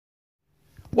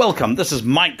Welcome, this is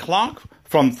Mike Clark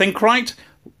from ThinkRight,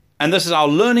 and this is our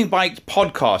Learning Bytes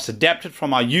podcast adapted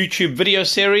from our YouTube video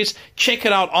series. Check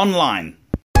it out online.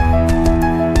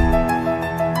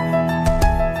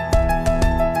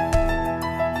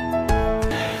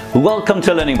 Welcome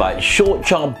to Learning Bytes, short,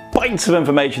 sharp bites of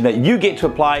information that you get to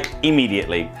apply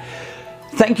immediately.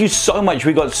 Thank you so much.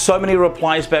 We got so many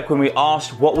replies back when we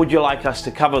asked what would you like us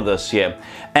to cover this year,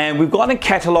 and we've got to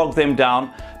catalog them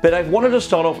down. But I wanted to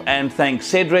start off and thank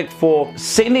Cedric for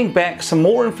sending back some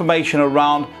more information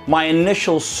around my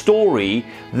initial story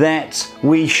that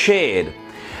we shared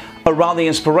around the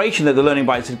inspiration that the Learning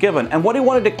Bytes had given. And what he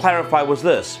wanted to clarify was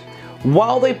this: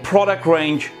 while their product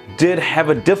range did have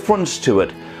a difference to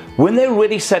it, when they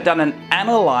really sat down and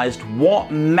analyzed what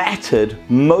mattered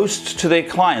most to their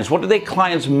clients, what did their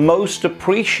clients most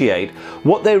appreciate,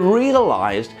 what they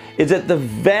realized is that the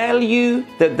value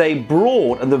that they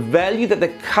brought and the value that the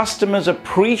customers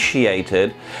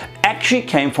appreciated actually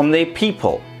came from their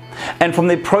people and from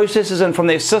their processes and from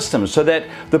their systems, so that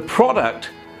the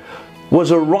product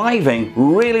was arriving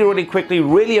really quickly,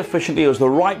 really efficiently. It was the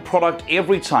right product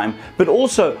every time, but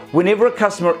also whenever a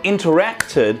customer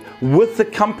interacted with the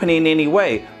company in any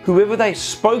way, whoever they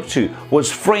spoke to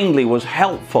was friendly, was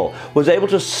helpful, was able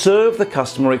to serve the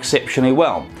customer exceptionally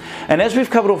well. And as we've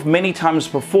covered off many times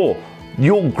before,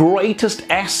 your greatest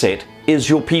asset is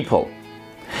your people.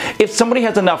 If somebody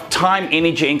has enough time,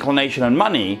 energy, inclination, and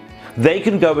money, they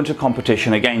can go into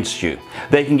competition against you.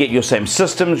 They can get your same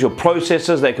systems, your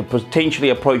processes, they could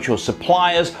potentially approach your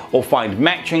suppliers or find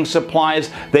matching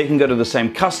suppliers, they can go to the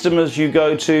same customers you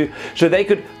go to, so they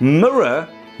could mirror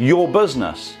your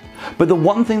business. But the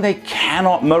one thing they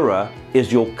cannot mirror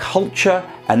is your culture,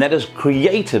 and that is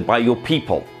created by your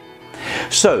people.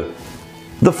 So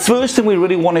the first thing we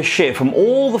really want to share from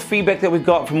all the feedback that we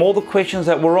got, from all the questions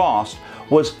that were asked,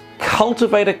 was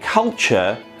cultivate a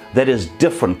culture that is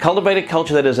different, cultivate a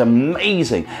culture that is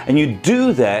amazing. And you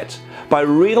do that by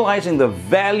realizing the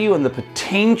value and the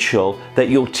potential that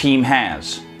your team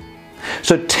has.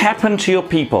 So tap into your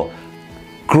people,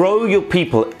 grow your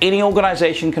people. Any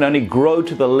organization can only grow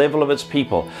to the level of its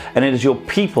people, and it is your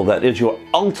people that is your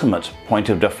ultimate point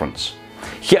of difference.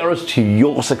 Here is to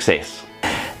your success.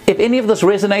 If any of this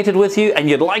resonated with you and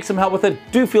you'd like some help with it,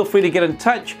 do feel free to get in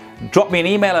touch. Drop me an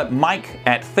email at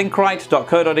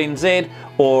mike@thinkright.co.nz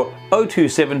or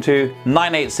 0272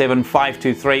 987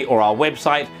 523 or our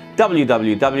website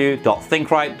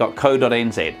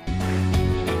www.thinkright.co.nz.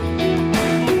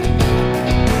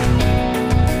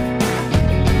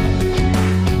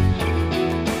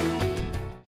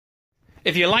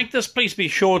 If you like this, please be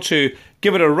sure to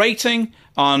give it a rating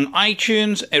on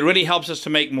iTunes. It really helps us to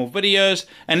make more videos,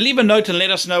 and leave a note and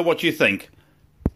let us know what you think.